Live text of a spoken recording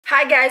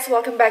Hi guys,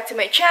 welcome back to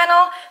my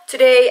channel.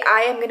 Today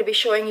I am going to be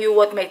showing you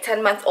what my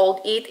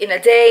 10-month-old eat in a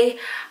day.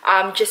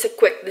 Just a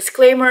quick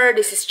disclaimer,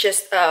 this is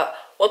just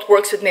what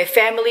works with my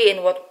family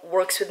and what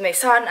works with my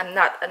son. I'm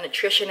not a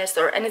nutritionist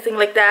or anything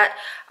like that.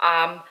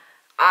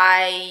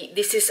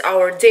 This is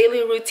our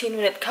daily routine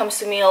when it comes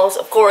to meals.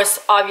 Of course,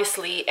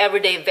 obviously every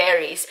day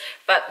varies,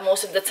 but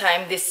most of the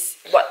time this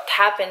is what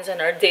happens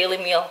on our daily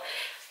meal.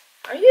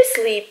 Are you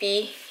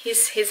sleepy?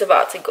 He's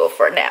about to go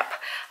for a nap.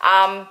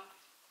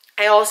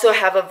 I also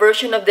have a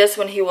version of this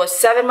when he was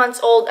 7 months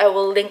old. I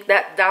will link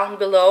that down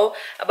below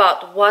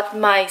about what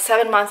my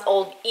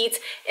 7-month-old eats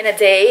in a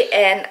day,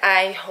 and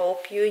I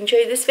hope you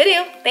enjoyed this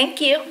video. Thank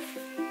you.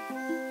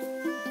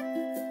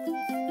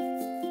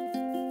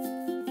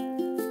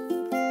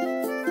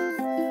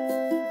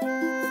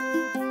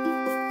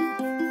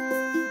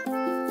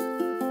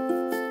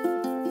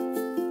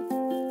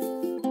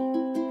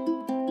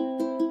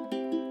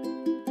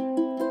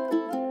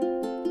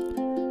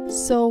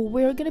 So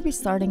we're gonna be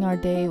starting our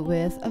day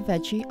with a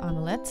veggie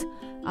omelette.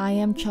 I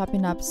am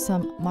chopping up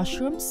some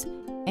mushrooms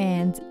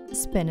and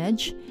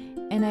spinach,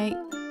 and I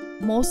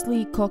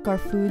mostly cook our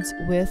foods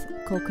with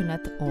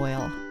coconut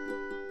oil.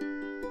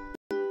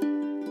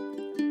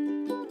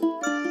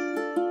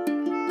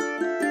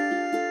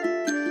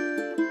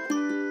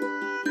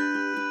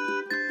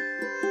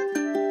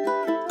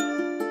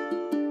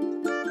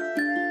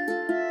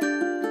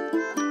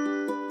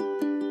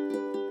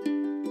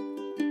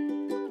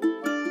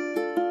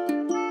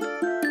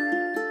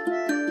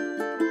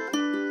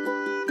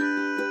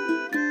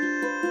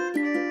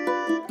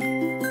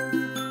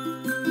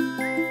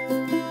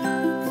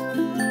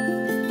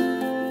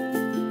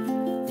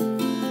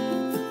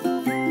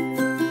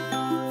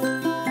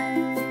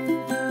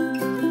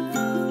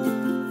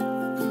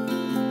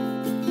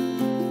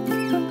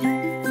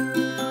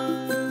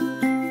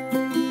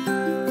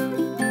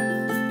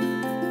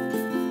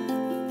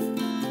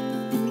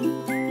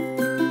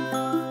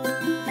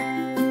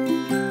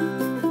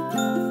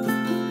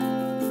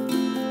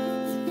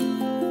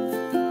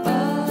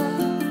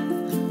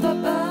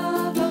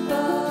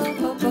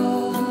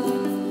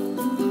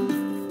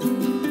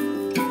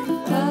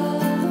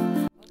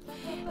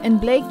 And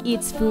Blake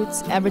eats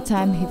fruits every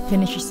time he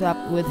finishes up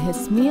with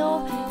his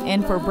meal.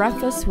 And for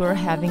breakfast, we're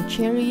having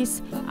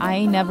cherries.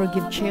 I never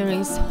give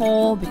cherries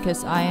whole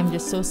because I am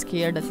just so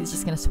scared that he's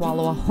just gonna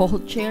swallow a whole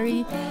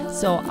cherry.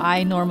 So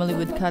I normally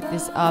would cut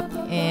this up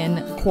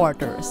in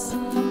quarters.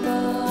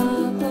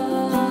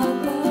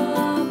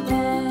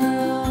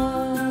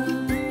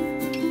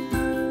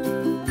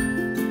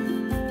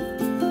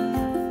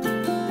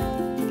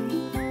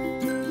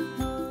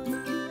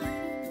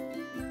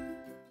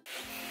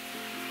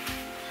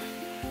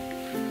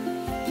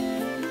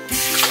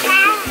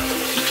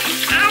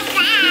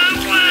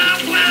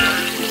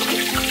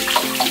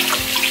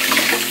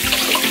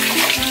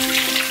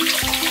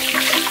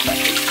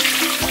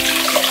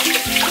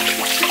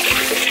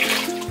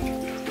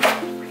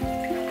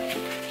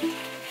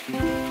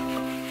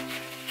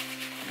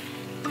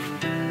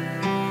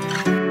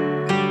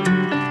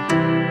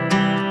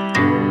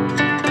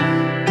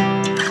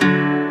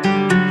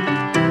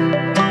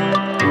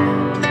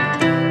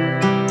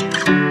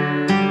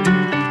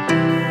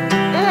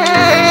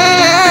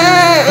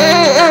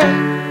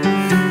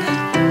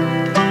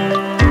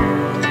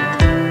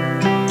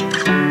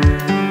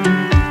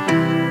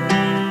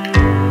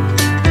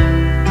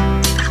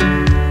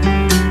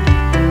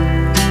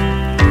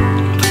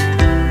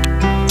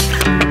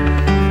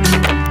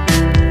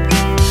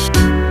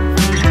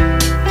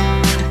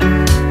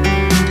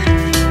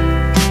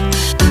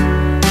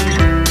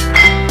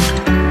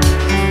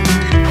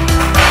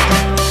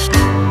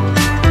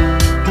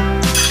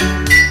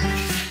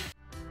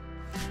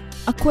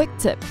 A quick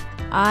tip,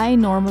 I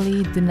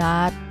normally do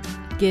not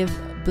give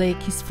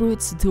Blake his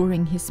fruits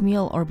during his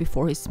meal or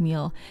before his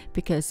meal,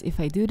 because if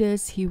I do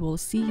this, he will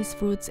see his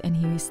fruits and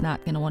he's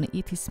not gonna want to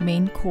eat his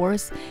main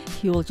course.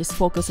 He will just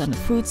focus on the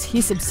fruits.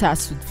 He's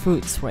obsessed with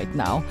fruits right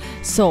now.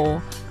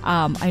 So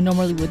I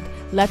normally would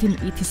let him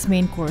eat his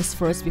main course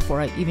first before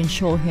I even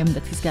show him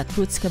that he's got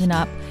fruits coming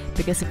up,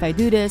 because if I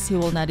do this, he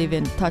will not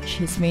even touch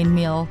his main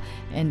meal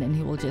and then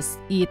he will just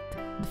eat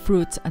the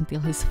fruits until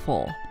he's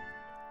full.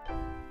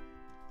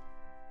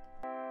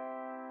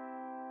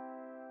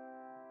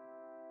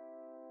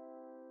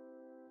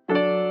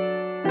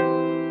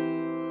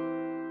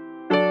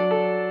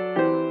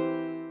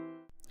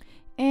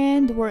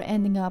 And we're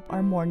ending up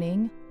our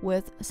morning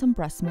with some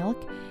breast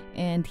milk,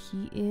 and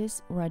he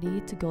is ready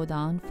to go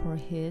down for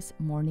his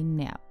morning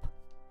nap.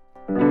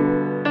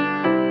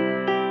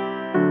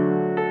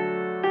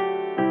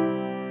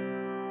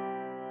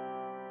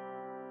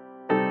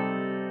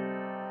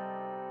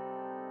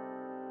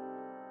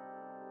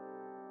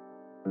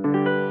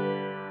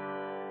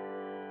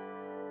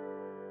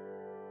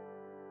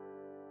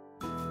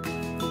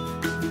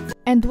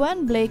 And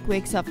when Blake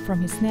wakes up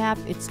from his nap,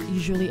 it's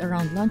usually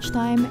around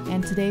lunchtime,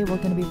 and today we're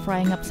going to be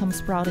frying up some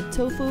sprouted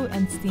tofu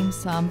and steam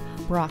some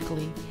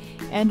broccoli.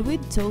 And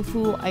with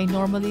tofu, I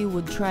normally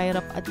would dry it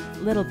up a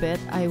little bit.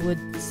 I would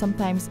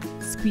sometimes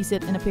squeeze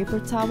it in a paper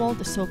towel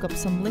to soak up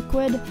some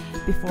liquid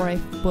before I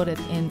put it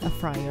in a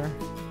fryer.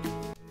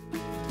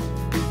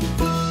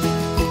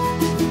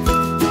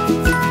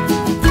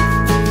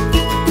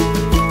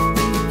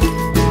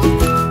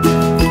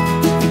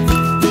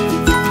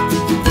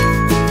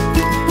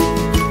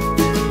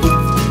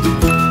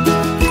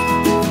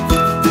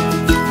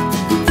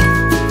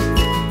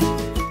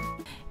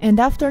 And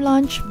after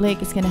lunch,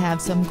 Blake is gonna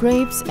have some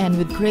grapes, and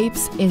with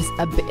grapes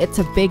it's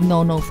a big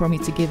no-no for me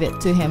to give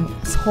it to him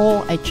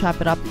whole. I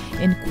chop it up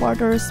in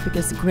quarters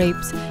because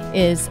grapes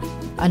is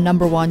a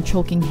 #1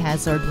 choking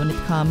hazard when it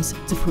comes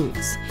to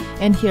fruits.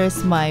 And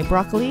here's my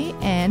broccoli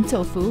and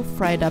tofu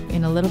fried up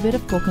in a little bit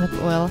of coconut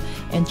oil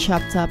and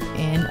chopped up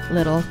in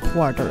little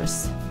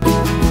quarters.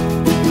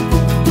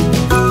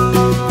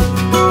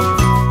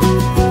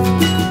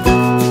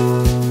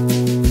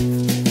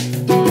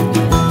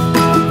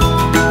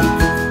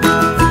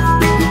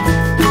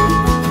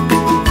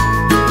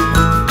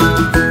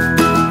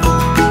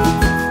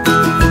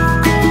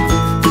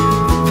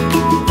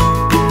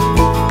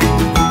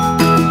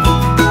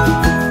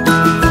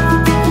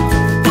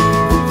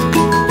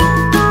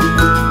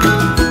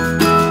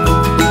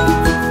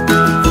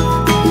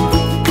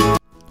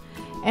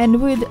 And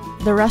with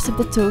the rest of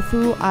the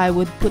tofu, I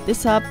would put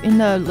this up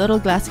in a little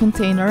glass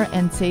container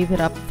and save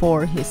it up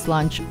for his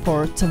lunch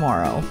for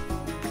tomorrow.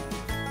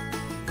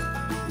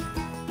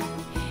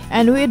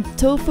 And with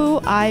tofu,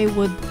 I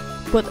would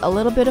put a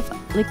little bit of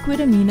liquid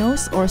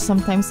aminos or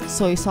sometimes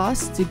soy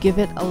sauce to give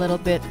it a little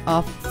bit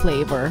of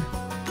flavor.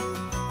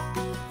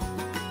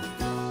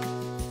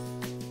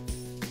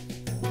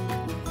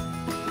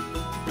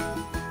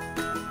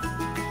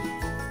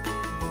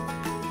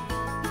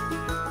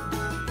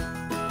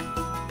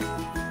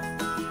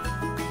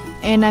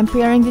 And I'm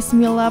pairing this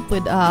meal up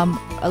with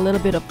a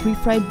little bit of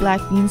pre-fried black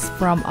beans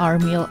from our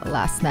meal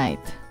last night.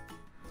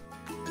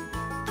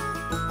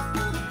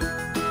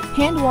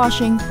 Hand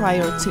washing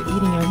prior to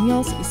eating your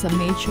meals is a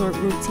major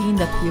routine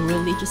that we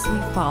religiously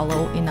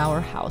follow in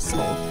our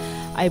household.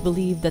 I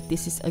believe that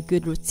this is a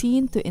good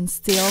routine to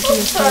instill to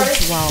your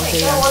kids while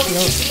they are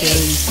still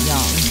very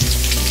young.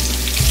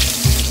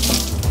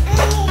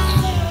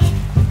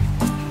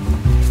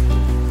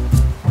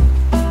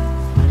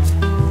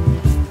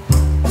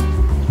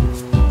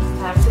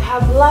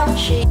 Have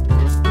lunch.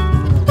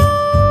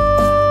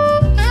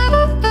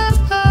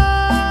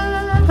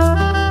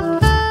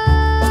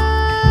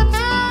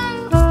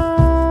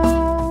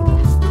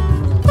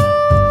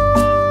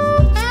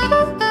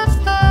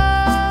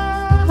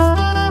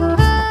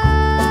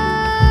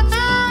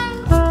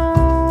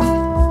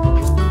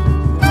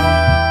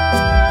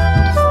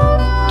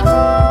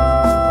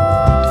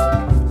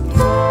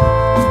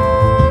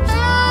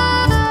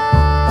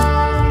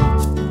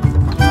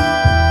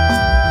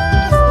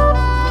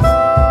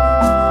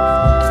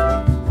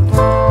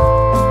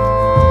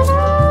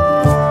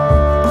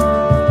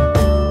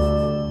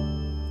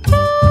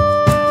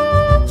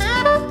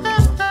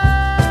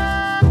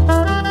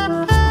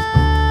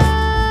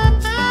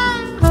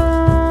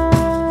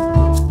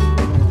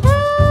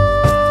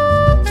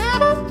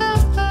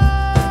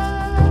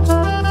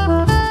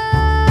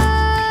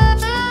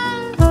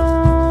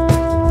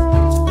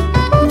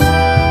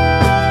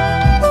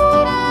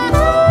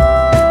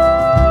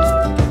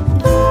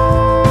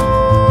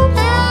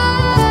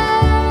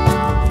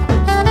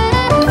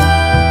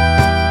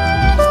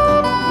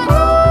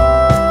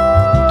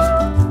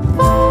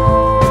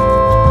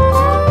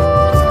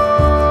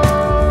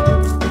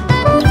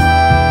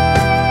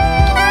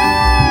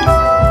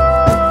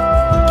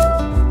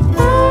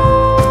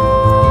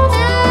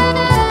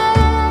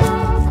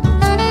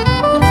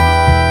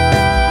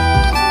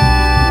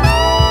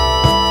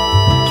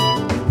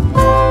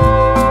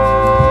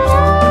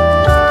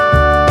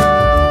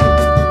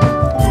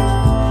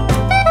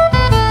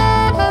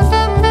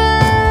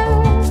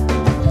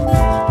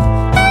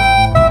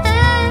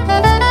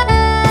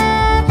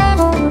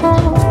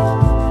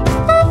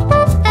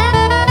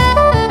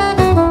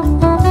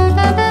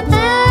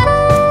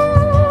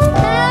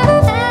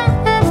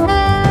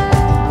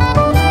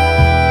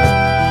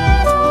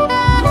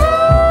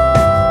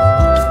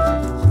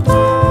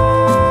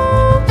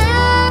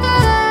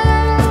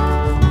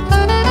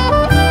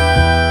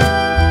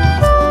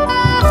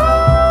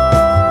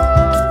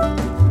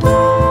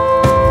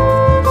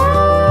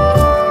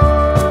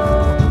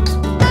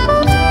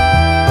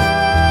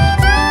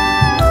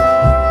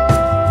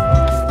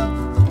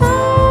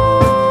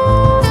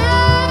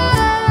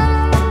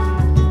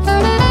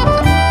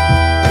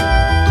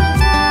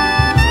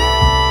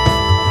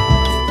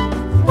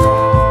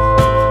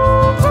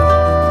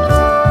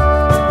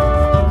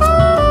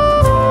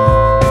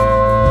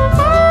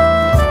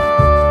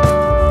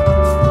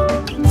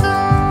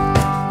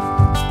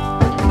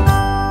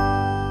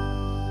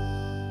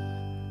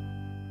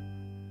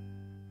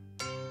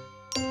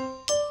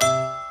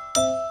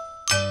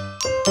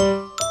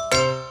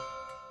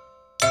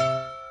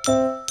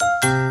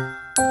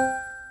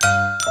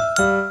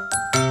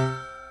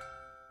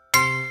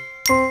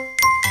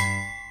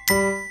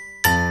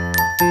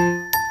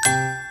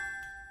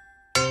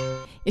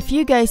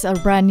 you guys are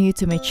brand new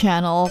to my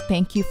channel,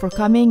 thank you for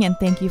coming and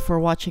thank you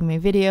for watching my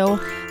video.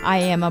 I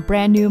am a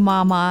brand new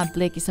mama.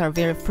 Blake is our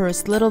very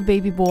first little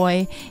baby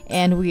boy,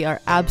 and we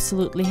are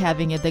absolutely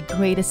having the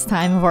greatest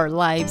time of our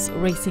lives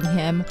raising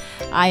him.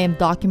 I am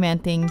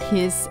documenting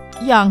his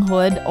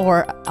younghood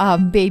or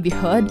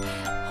babyhood,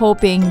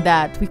 hoping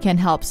that we can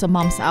help some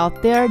moms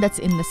out there that's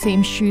in the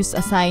same shoes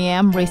as I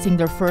am, raising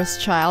their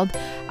first child.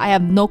 I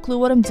have no clue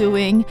what I'm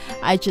doing.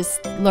 I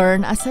just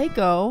learn as I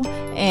go,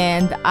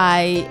 and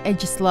I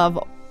just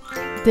love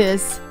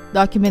this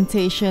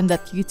documentation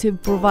that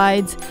YouTube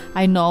provides.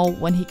 I know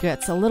when he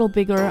gets a little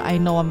bigger, I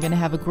know I'm gonna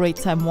have a great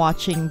time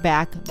watching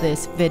back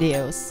these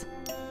videos.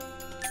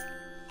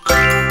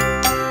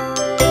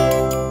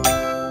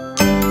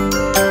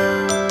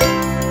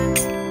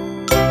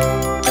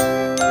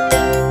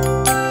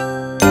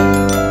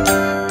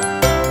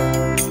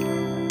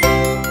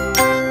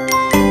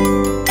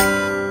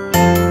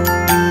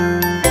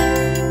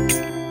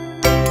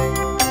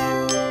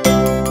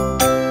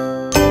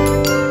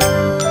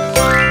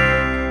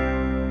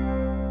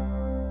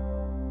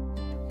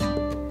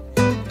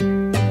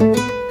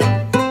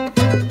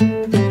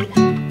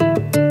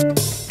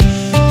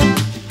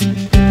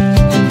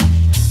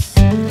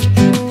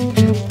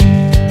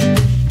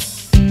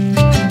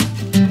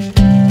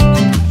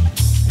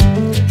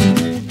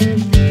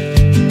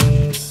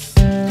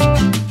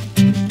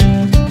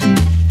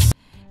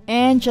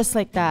 Just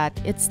like that,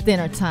 it's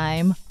dinner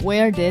time.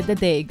 Where did the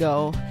day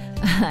go?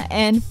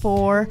 And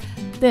for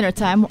dinner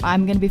time,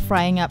 I'm gonna be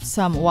frying up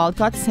some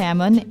wild-caught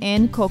salmon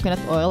in coconut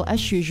oil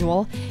as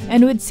usual.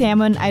 And with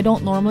salmon, I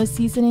don't normally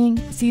season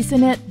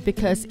it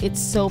because it's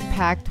so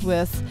packed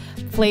with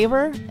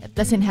flavor. It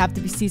doesn't have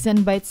to be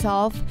seasoned by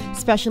itself,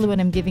 especially when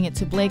I'm giving it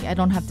to Blake. I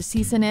don't have to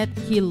season it.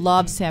 He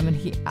loves salmon.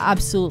 He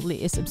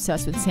absolutely is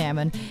obsessed with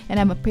salmon. And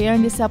I'm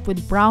pairing this up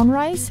with brown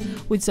rice,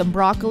 with some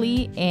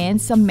broccoli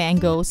and some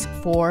mangoes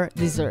for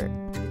dessert.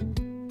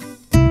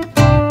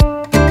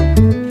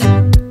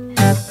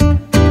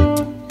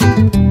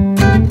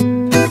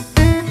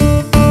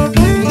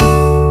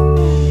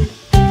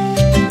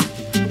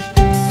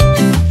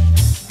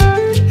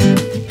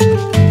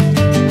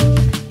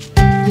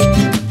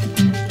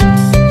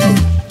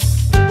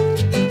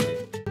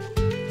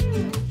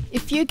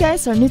 If you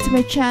guys are new to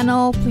my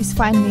channel, please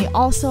find me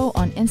also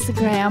on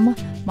Instagram.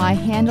 My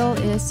handle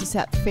is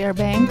Suzette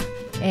Fairbank,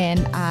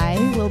 and I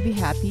will be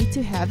happy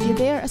to have you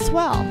there as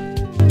well.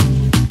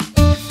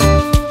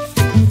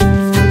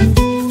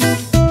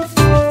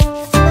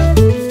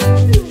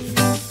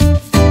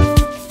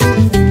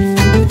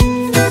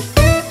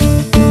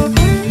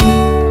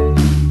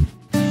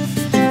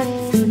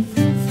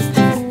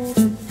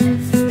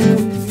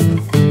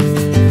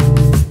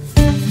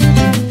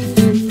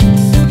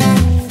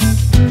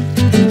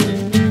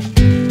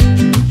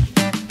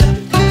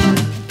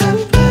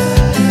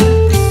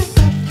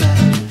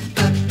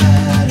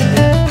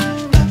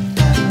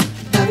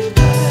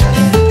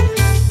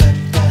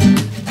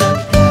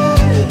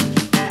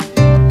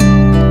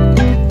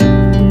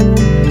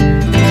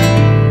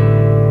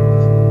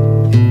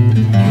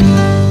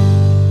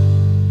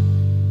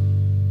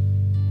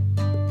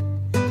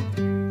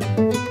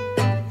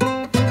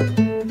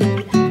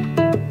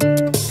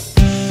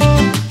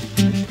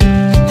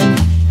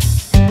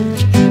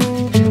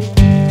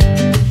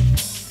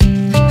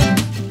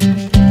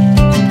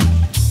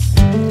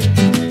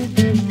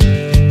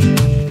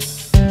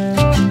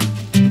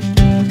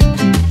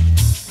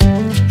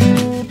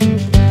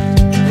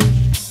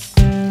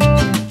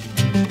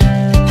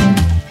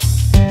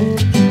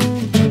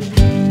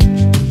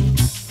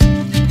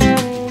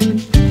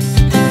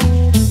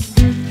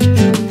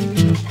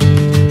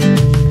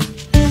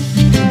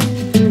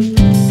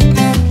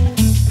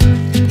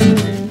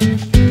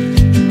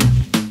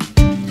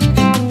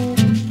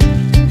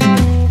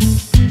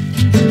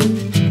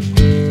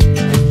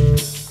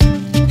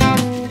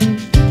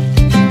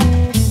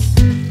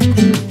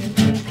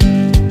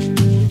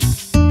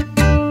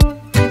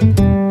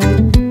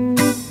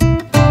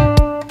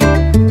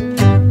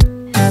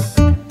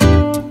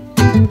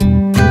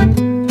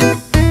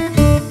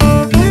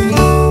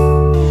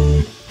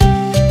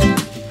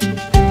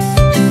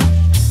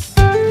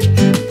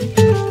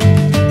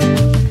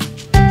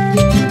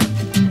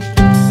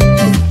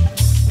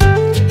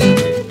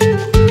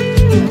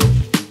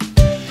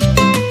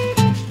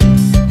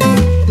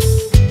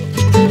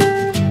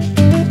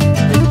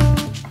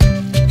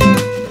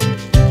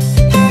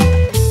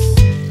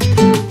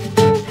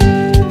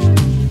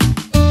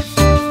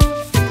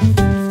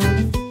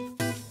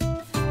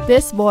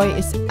 This boy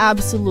is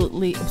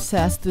absolutely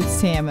obsessed with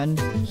salmon.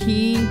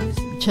 He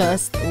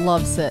just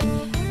loves it.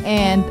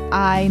 And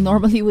I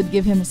normally would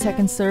give him a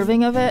second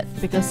serving of it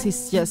because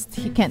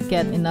he can't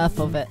get enough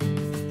of it.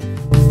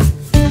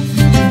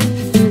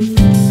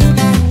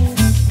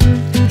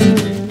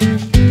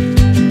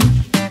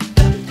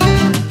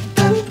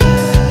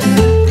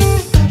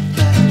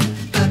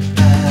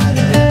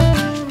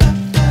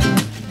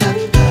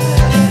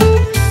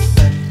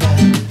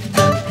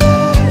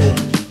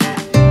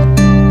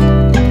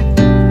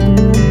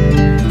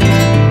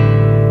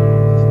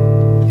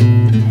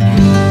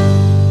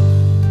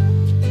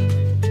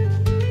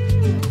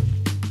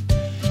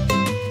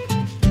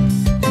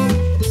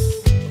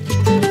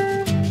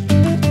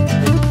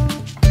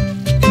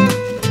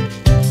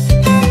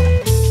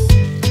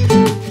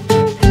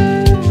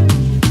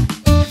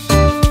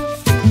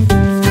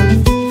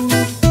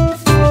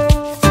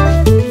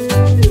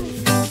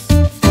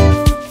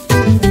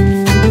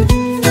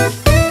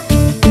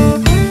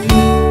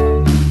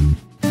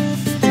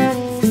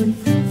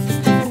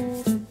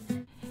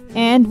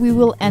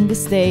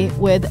 this day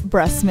with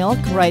breast milk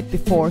right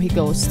before he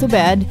goes to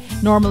bed.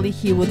 Normally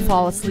he would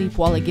fall asleep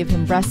while I give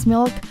him breast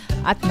milk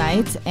at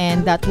night,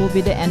 and that will be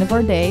the end of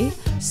our day.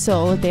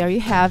 So there you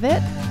have it.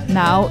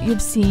 Now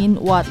you've seen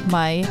what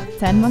my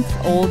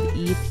 10-month-old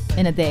eat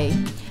in a day.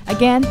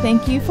 Again,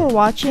 thank you for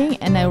watching,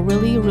 and I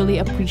really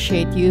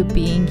appreciate you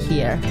being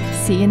here.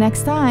 See you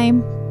next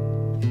time.